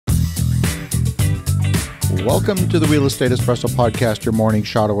Welcome to the Real Estate Espresso Podcast, your morning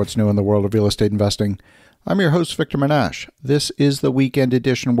shot of what's new in the world of real estate investing. I'm your host, Victor Menasce. This is the weekend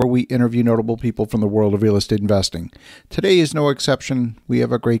edition where we interview notable people from the world of real estate investing. Today is no exception. We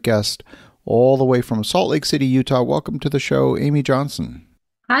have a great guest all the way from Salt Lake City, Utah. Welcome to the show, Amy Johnson.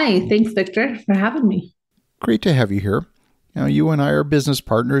 Hi, thanks, Victor, for having me. Great to have you here. Now, you and I are business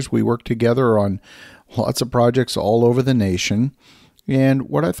partners. We work together on lots of projects all over the nation. And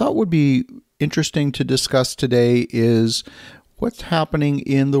what I thought would be interesting to discuss today is what's happening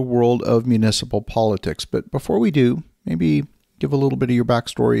in the world of municipal politics. But before we do, maybe give a little bit of your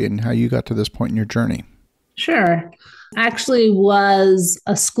backstory and how you got to this point in your journey. Sure. I actually was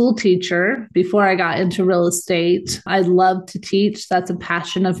a school teacher before I got into real estate. I love to teach. That's a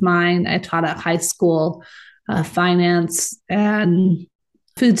passion of mine. I taught at high school, finance and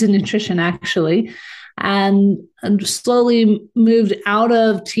foods and nutrition, actually. And slowly moved out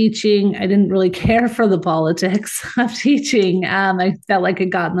of teaching. I didn't really care for the politics of teaching. I felt like it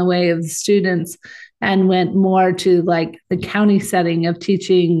got in the way of the students and went more to like the county setting of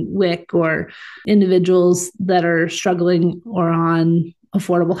teaching WIC or individuals that are struggling or on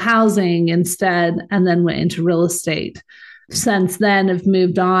affordable housing instead, and then went into real estate. Since then, I've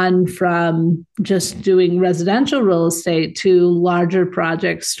moved on from just doing residential real estate to larger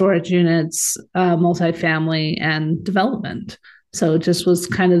projects, storage units, multifamily, and development. So it just was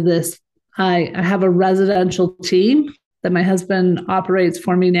kind of this, I have a residential team that my husband operates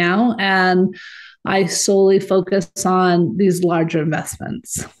for me now, and I solely focus on these larger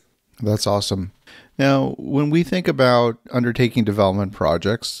investments. That's awesome. Now, when we think about undertaking development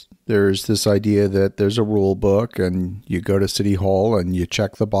projects, there's this idea that there's a rule book and you go to City Hall and you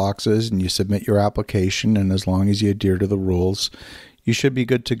check the boxes and you submit your application. And as long as you adhere to the rules, you should be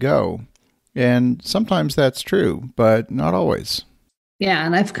good to go. And sometimes that's true, but not always. Yeah.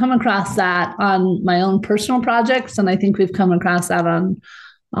 And I've come across that on my own personal projects. And I think we've come across that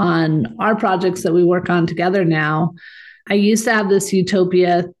on our projects that we work on together now. I used to have this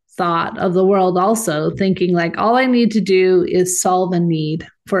utopia thought of the world also, thinking like all I need to do is solve a need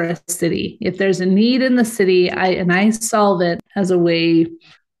for a city. If there's a need in the city, I solve it as a way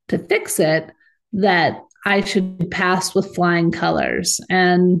to fix it, that I should pass with flying colors.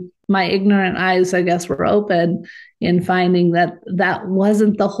 And my ignorant eyes, I guess, were open in finding that that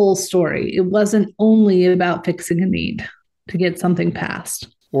wasn't the whole story. It wasn't only about fixing a need to get something passed.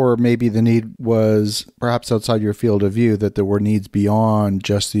 Or maybe the need was perhaps outside your field of view, that there were needs beyond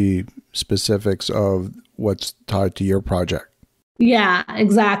just the specifics of what's tied to your project. Yeah,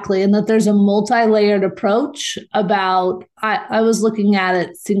 exactly. And that there's a multi-layered approach about, I was looking at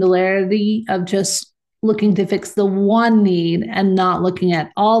it singularity of just looking to fix the one need and not looking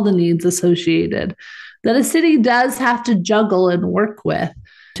at all the needs associated that a city does have to juggle and work with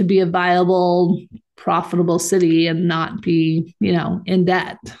to be a viable, profitable city and not be, in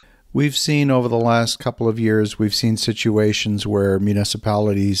debt. We've seen over the last couple of years, we've seen situations where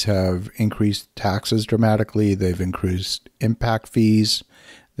municipalities have increased taxes dramatically. They've increased impact fees.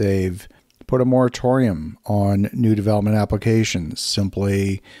 They've put a moratorium on new development applications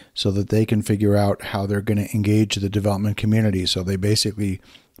simply so that they can figure out how they're going to engage the development community. So they basically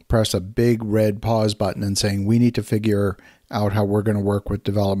press a big red pause button and saying, we need to figure out how we're going to work with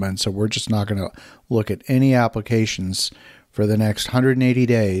development. So we're just not going to look at any applications for the next 180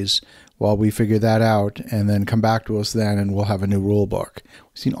 days while we figure that out, and then come back to us then and we'll have a new rule book.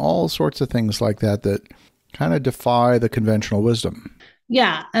 We've seen all sorts of things like that that kind of defy the conventional wisdom.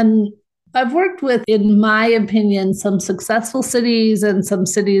 Yeah. And I've worked with, in my opinion, some successful cities and some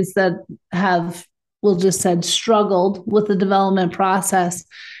cities that have, we'll just said, struggled with the development process.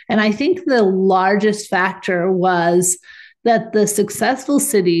 And I think the largest factor was that the successful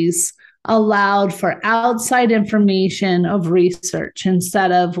cities allowed for outside information of research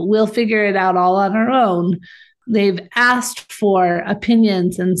instead of we'll figure it out all on our own. They've asked for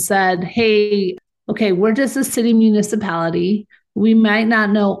opinions and said, hey, okay, we're just a city municipality. We might not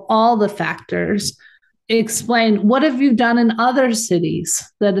know all the factors. Explain, what have you done in other cities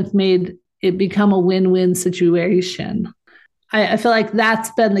that have made it become a win-win situation? I feel like that's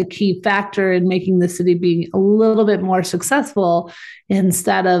been the key factor in making the city being a little bit more successful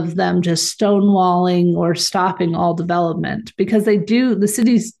instead of them just stonewalling or stopping all development, because the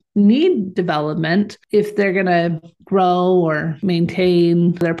cities need development if they're going to grow or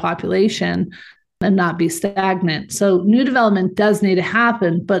maintain their population and not be stagnant. So new development does need to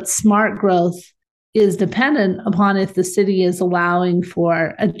happen, but smart growth is dependent upon if the city is allowing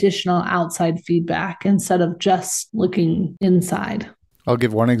for additional outside feedback instead of just looking inside. I'll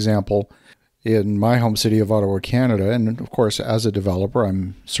give one example. In my home city of Ottawa, Canada, and of course, as a developer,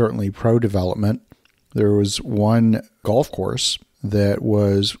 I'm certainly pro-development. There was one golf course that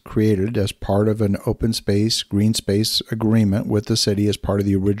was created as part of an open space, green space agreement with the city as part of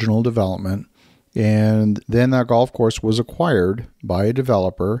the original development. And then that golf course was acquired by a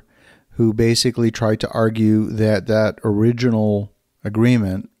developer who basically tried to argue that that original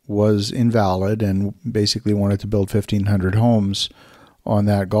agreement was invalid and basically wanted to build 1,500 homes on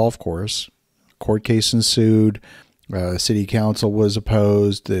that golf course. Court case ensued. City council was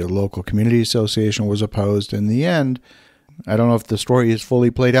opposed. The local community association was opposed. In the end, I don't know if the story is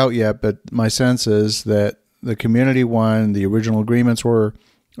fully played out yet, but my sense is that the community won, the original agreements were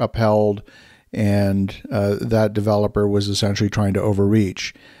upheld, and that developer was essentially trying to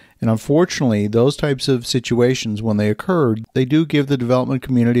overreach. And unfortunately, those types of situations, when they occurred, they do give the development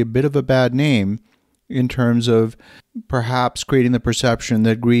community a bit of a bad name in terms of perhaps creating the perception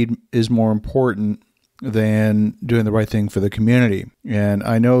that greed is more important than doing the right thing for the community. And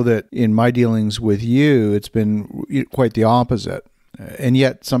I know that in my dealings with you, it's been quite the opposite. And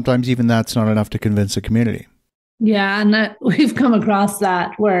yet, sometimes even that's not enough to convince the community. Yeah, and we've come across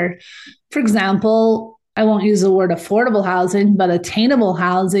that where, for example, I won't use the word affordable housing, but attainable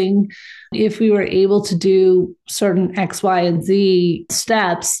housing, if we were able to do certain X, Y, and Z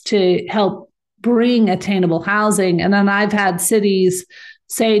steps to help bring attainable housing. And then I've had cities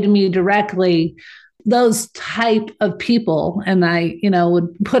say to me directly, those type of people, and I, would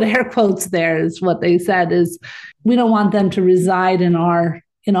put air quotes there, is what they said, is we don't want them to reside in our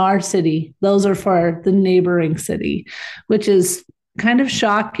city. Those are for the neighboring city, which is kind of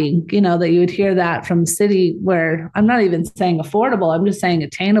shocking, that you would hear that from a city where I'm not even saying affordable, I'm just saying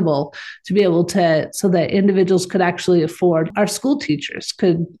attainable, to be able to, so that individuals could actually afford, our school teachers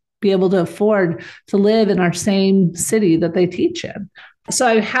could be able to afford to live in our same city that they teach in. So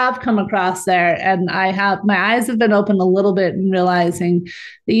I have come across there, and my eyes have been opened a little bit in realizing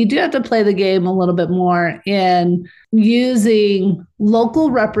that you do have to play the game a little bit more in using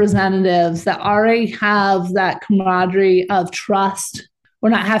local representatives that already have that camaraderie of trust. We're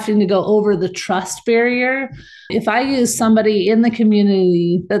not having to go over the trust barrier. If I use somebody in the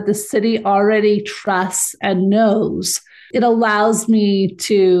community that the city already trusts and knows, it allows me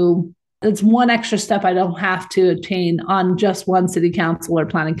to, it's one extra step I don't have to obtain on just one city council or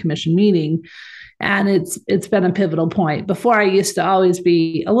planning commission meeting. And it's been a pivotal point. Before, I used to always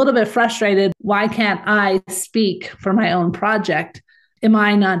be a little bit frustrated. Why can't I speak for my own project? Am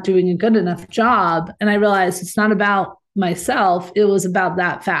I not doing a good enough job? And I realized it's not about myself. It was about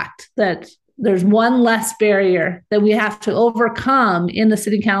that fact that there's one less barrier that we have to overcome in the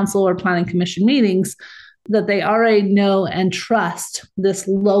city council or planning commission meetings, that they already know and trust this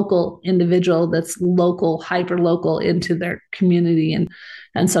local individual that's local, hyper local into their community.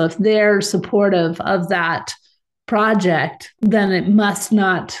 And so if they're supportive of that project, then it must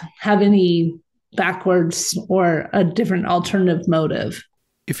not have any backwards or a different alternative motive.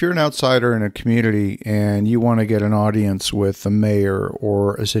 If you're an outsider in a community and you want to get an audience with the mayor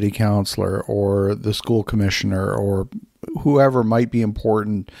or a city councilor or the school commissioner or whoever might be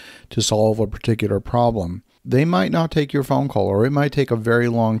important to solve a particular problem, they might not take your phone call, or it might take a very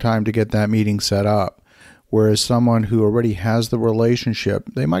long time to get that meeting set up. Whereas someone who already has the relationship,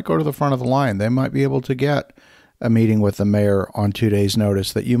 they might go to the front of the line. They might be able to get a meeting with the mayor on 2 days'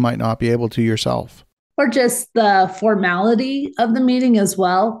 notice that you might not be able to yourself. Or just the formality of the meeting as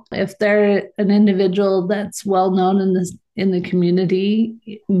well. If they're an individual that's well known in the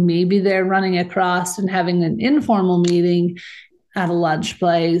community, maybe they're running across and having an informal meeting at a lunch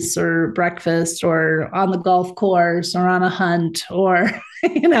place or breakfast or on the golf course or on a hunt or,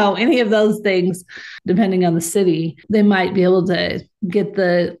 any of those things, depending on the city. They might be able to get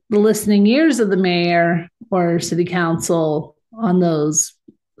the listening ears of the mayor or city council on those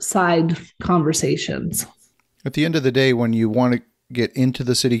side conversations. At the end of the day, when you want to get into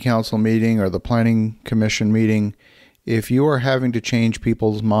the city council meeting or the planning commission meeting, if you are having to change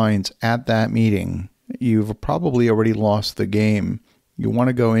people's minds at that meeting, you've probably already lost the game. You want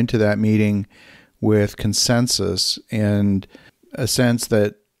to go into that meeting with consensus and a sense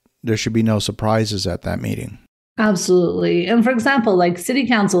that there should be no surprises at that meeting. Absolutely. And for example, like city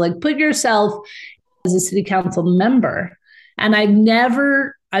council, put yourself as a city council member. And I've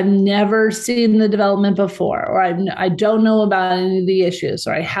never seen the development before, or I don't know about any of the issues,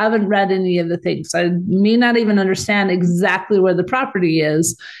 or I haven't read any of the things. I may not even understand exactly where the property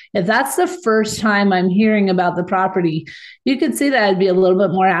is. If that's the first time I'm hearing about the property, you could see that I'd be a little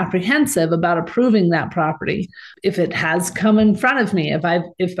bit more apprehensive about approving that property. If it has come in front of me,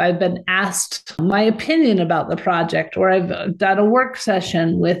 if I've been asked my opinion about the project, or I've done a work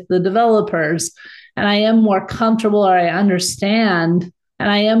session with the developers, and I am more comfortable, or I understand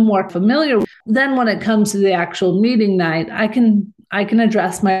and I am more familiar. Then when it comes to the actual meeting night, I can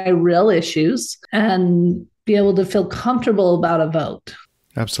address my real issues and be able to feel comfortable about a vote.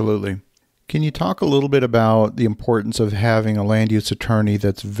 Absolutely. Can you talk a little bit about the importance of having a land use attorney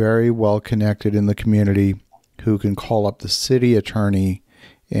that's very well connected in the community, who can call up the city attorney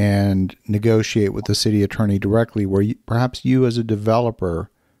and negotiate with the city attorney directly, where perhaps you as a developer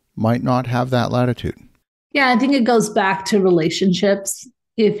might not have that latitude? Yeah, I think it goes back to relationships.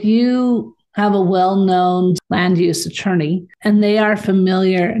 If you have a well-known land use attorney and they are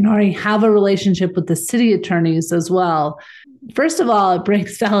familiar and already have a relationship with the city attorneys as well, first of all, it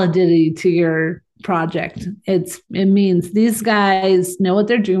brings validity to your project. It means these guys know what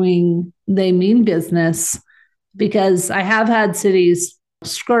they're doing. They mean business, because I have had cities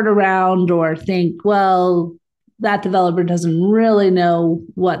skirt around or think, well, that developer doesn't really know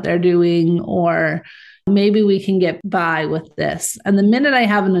what they're doing, or maybe we can get by with this. And the minute I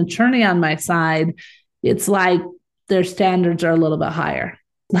have an attorney on my side, it's like their standards are a little bit higher.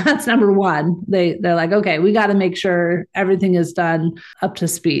 That's number one. They're like, okay, we got to make sure everything is done up to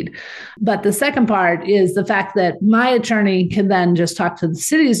speed. But the second part is the fact that my attorney can then just talk to the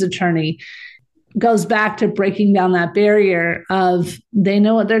city's attorney. Goes back to breaking down that barrier of they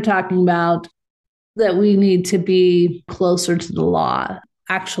know what they're talking about, that we need to be closer to the law,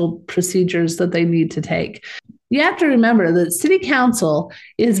 actual procedures that they need to take. You have to remember that city council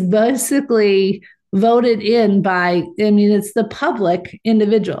is basically voted in by, it's the public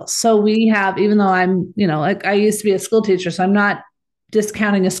individuals. So we have, even though I'm, I used to be a school teacher, so I'm not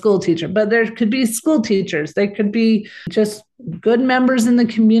discounting a school teacher, but there could be school teachers. They could be just good members in the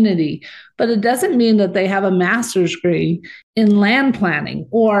community, but it doesn't mean that they have a master's degree in land planning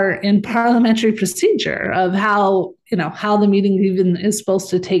or in parliamentary procedure of how the meeting even is supposed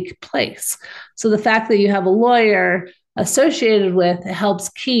to take place. So the fact that you have a lawyer associated with it helps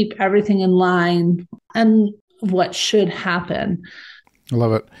keep everything in line and what should happen. I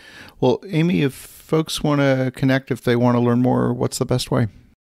love it. Well, Amy, if folks want to connect, if they want to learn more, what's the best way?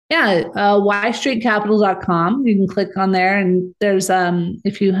 Yeah, ystreetcapital.com. You can click on there, and there's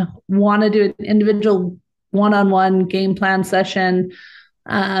if you want to do an individual one-on-one game plan session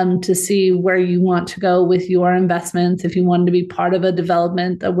to see where you want to go with your investments, if you want to be part of a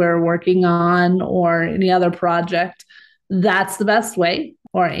development that we're working on or any other project, that's the best way.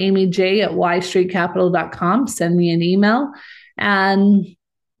 Or amyj@ystreetcapital.com. Send me an email and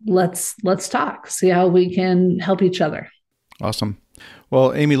let's talk, see how we can help each other. Awesome.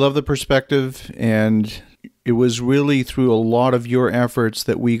 Well, Amy, love the perspective, and it was really through a lot of your efforts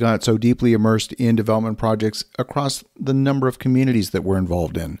that we got so deeply immersed in development projects across the number of communities that we're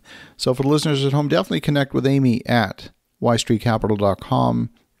involved in. So for the listeners at home, definitely connect with Amy at ystreetcapital.com.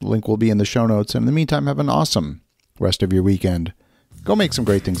 The link will be in the show notes. And in the meantime, have an awesome rest of your weekend. Go make some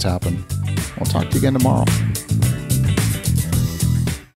great things happen. We'll talk to you again tomorrow.